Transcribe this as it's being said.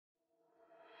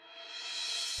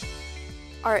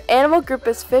Our animal group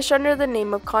is fish under the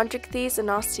name of Chondrichthyes and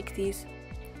Osteichthyes.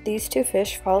 These two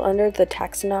fish fall under the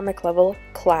taxonomic level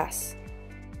class.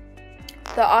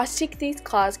 The Osteichthyes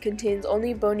class contains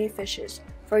only bony fishes.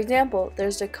 For example,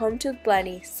 there's the comb-toothed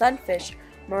blenny, sunfish,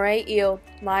 moray eel,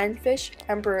 lionfish,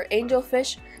 emperor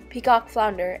angelfish, peacock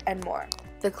flounder, and more.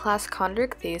 The class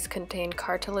Chondrichthyes contain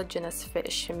cartilaginous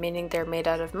fish, meaning they're made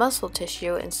out of muscle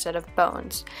tissue instead of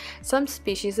bones. Some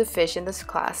species of fish in this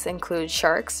class include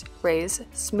sharks, rays,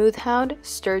 smoothhound,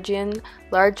 sturgeon,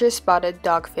 larger spotted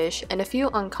dogfish, and a few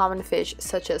uncommon fish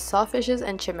such as sawfishes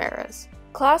and chimeras.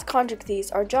 Class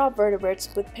Chondrichthyes are jaw vertebrates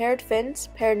with paired fins,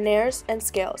 paired nares, and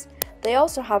scales. They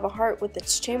also have a heart with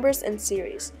its chambers and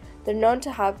series. They're known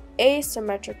to have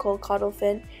asymmetrical caudal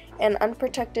fin and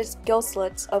unprotected gill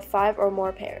slits of 5 or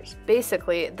more pairs.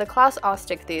 Basically, the class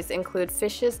Osteichthyes include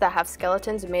fishes that have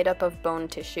skeletons made up of bone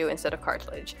tissue instead of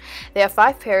cartilage. They have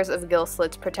 5 pairs of gill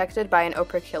slits protected by an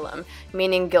operculum,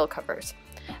 meaning gill covers.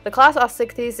 The class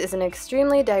Osteichthyes is an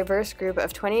extremely diverse group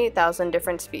of 28,000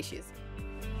 different species.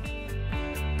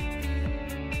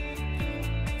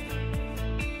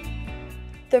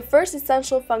 The first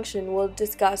essential function we'll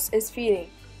discuss is feeding.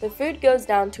 The food goes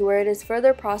down to where it is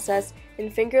further processed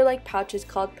in finger-like pouches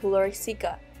called pyloric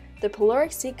ceca. The pyloric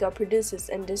ceca produces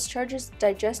and discharges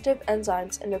digestive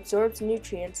enzymes and absorbs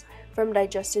nutrients from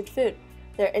digested food.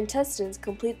 Their intestines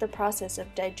complete the process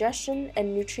of digestion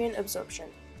and nutrient absorption.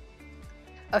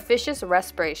 A fish's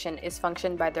respiration is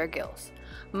functioned by their gills.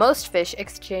 Most fish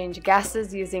exchange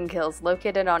gases using gills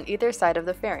located on either side of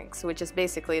the pharynx, which is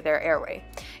basically their airway.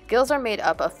 Gills are made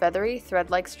up of feathery,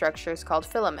 thread-like structures called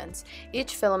filaments.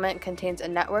 Each filament contains a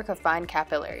network of fine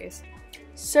capillaries.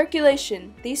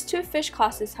 Circulation. These two fish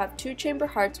classes have 2 chamber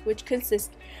hearts which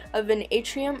consist of an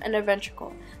atrium and a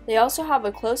ventricle. They also have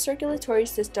a closed circulatory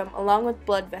system along with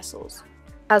blood vessels.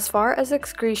 As far as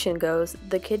excretion goes,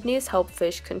 the kidneys help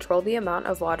fish control the amount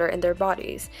of water in their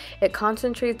bodies. It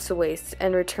concentrates waste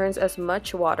and returns as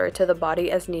much water to the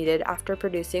body as needed after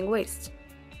producing waste.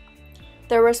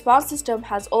 Their response system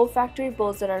has olfactory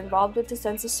bulbs that are involved with the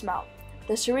sense of smell.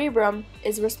 The cerebrum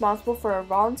is responsible for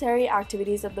voluntary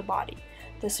activities of the body.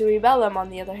 The cerebellum, on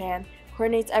the other hand,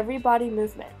 coordinates every body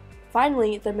movement.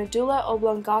 Finally, the medulla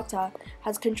oblongata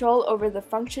has control over the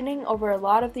functioning over a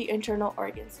lot of the internal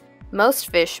organs. Most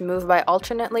fish move by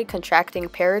alternately contracting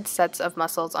paired sets of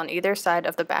muscles on either side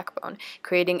of the backbone,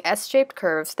 creating S-shaped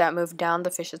curves that move down the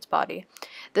fish's body.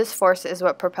 This force is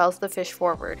what propels the fish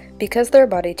forward. Because their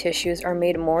body tissues are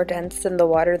made more dense than the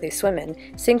water they swim in,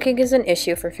 sinking is an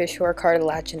issue for fish who are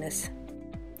cartilaginous.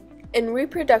 In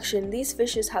reproduction, these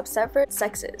fishes have separate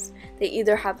sexes. They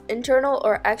either have internal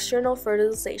or external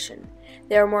fertilization.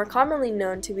 They are more commonly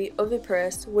known to be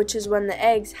oviparous, which is when the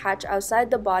eggs hatch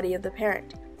outside the body of the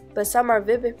parent. But some are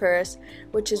viviparous,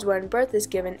 which is when birth is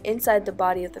given inside the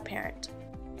body of the parent.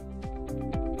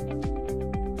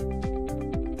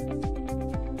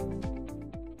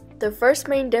 The first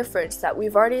main difference that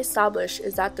we've already established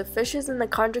is that the fishes in the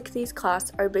Chondrichthyes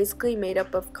class are basically made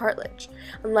up of cartilage,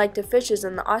 unlike the fishes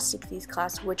in the Osteichthyes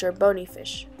class, which are bony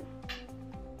fish.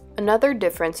 Another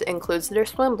difference includes their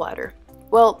swim bladder.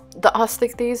 Well, the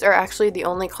Osteichthyes are actually the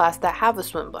only class that have a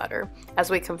swim bladder, as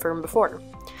we confirmed before.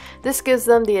 This gives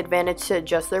them the advantage to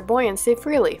adjust their buoyancy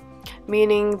freely,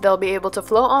 meaning they'll be able to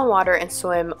float on water and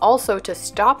swim, also to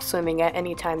stop swimming at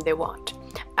any time they want,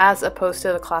 as opposed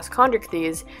to the class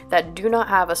Chondrichthyes that do not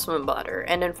have a swim bladder,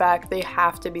 and in fact they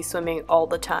have to be swimming all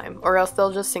the time, or else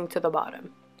they'll just sink to the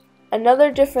bottom.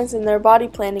 Another difference in their body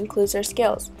plan includes their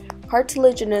scales.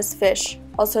 Cartilaginous fish,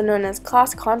 also known as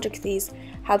class Chondrichthyes,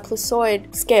 have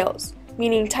plissoid scales,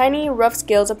 meaning tiny, rough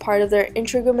scales are part of their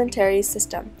integumentary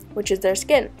system, which is their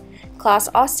skin. Class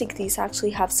Osteichthyes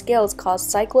actually have scales called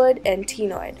cycloid and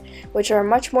ctenoid, which are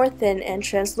much more thin and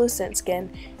translucent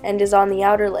skin and is on the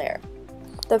outer layer.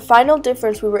 The final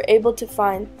difference we were able to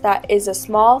find that is a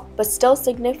small but still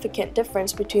significant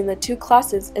difference between the two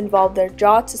classes involved their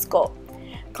jaw to skull.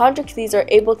 Chondrichthyes are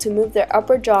able to move their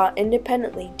upper jaw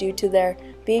independently due to there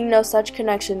being no such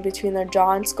connection between their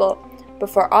jaw and skull. But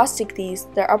for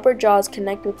Osteichthyes, their upper jaws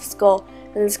connect with the skull,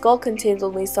 and the skull contains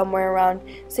only somewhere around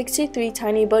 63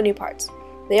 tiny bony parts.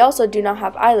 They also do not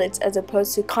have eyelids as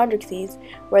opposed to Chondrichthyes,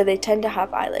 where they tend to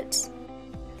have eyelids.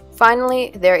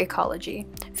 Finally, their ecology.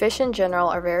 Fish in general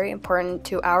are very important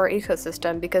to our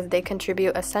ecosystem because they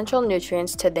contribute essential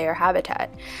nutrients to their habitat,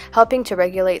 helping to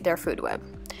regulate their food web.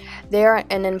 They are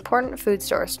an important food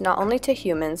source not only to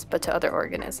humans but to other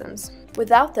organisms.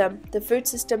 Without them, the food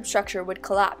system structure would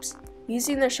collapse.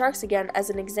 Using the sharks again as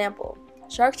an example,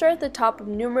 sharks are at the top of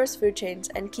numerous food chains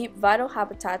and keep vital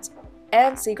habitats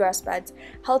and seagrass beds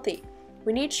healthy.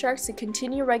 We need sharks to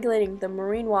continue regulating the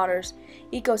marine waters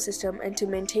ecosystem and to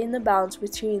maintain the balance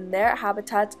between their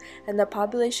habitats and the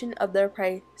population of their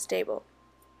prey stable.